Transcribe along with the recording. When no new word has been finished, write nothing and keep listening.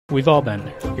We've all been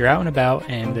there. You're out and about,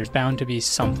 and there's bound to be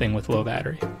something with low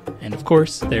battery. And of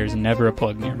course, there's never a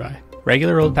plug nearby.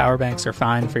 Regular old power banks are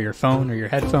fine for your phone or your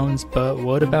headphones, but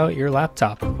what about your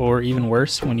laptop? Or even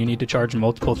worse, when you need to charge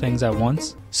multiple things at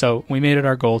once? So we made it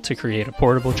our goal to create a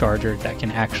portable charger that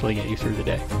can actually get you through the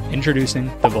day. Introducing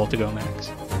the VoltaGo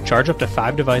Max. Charge up to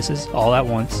 5 devices all at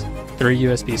once, 3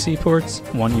 USB-C ports,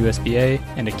 1 USB-A,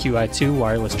 and a QI2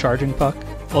 wireless charging puck,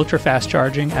 ultra-fast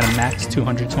charging at a max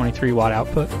 223 watt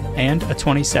output, and a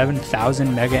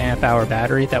 27,000 mAh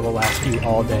battery that will last you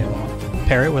all day long.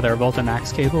 Pair it with our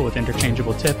VoltaMax cable with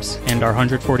interchangeable tips and our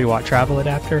 140 watt travel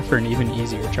adapter for an even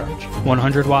easier charge.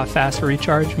 100 watt fast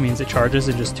recharge means it charges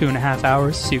in just 2.5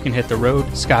 hours, so you can hit the road,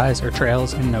 skies, or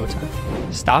trails in no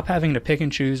time. Stop having to pick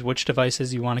and choose which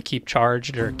devices you want to keep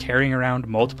charged or carrying around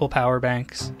multiple power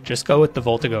banks. Just go with the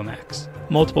VoltaGo Max.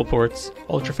 Multiple ports,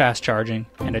 ultra fast charging,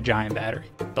 and a giant battery.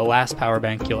 The last power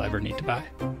bank you'll ever need to buy.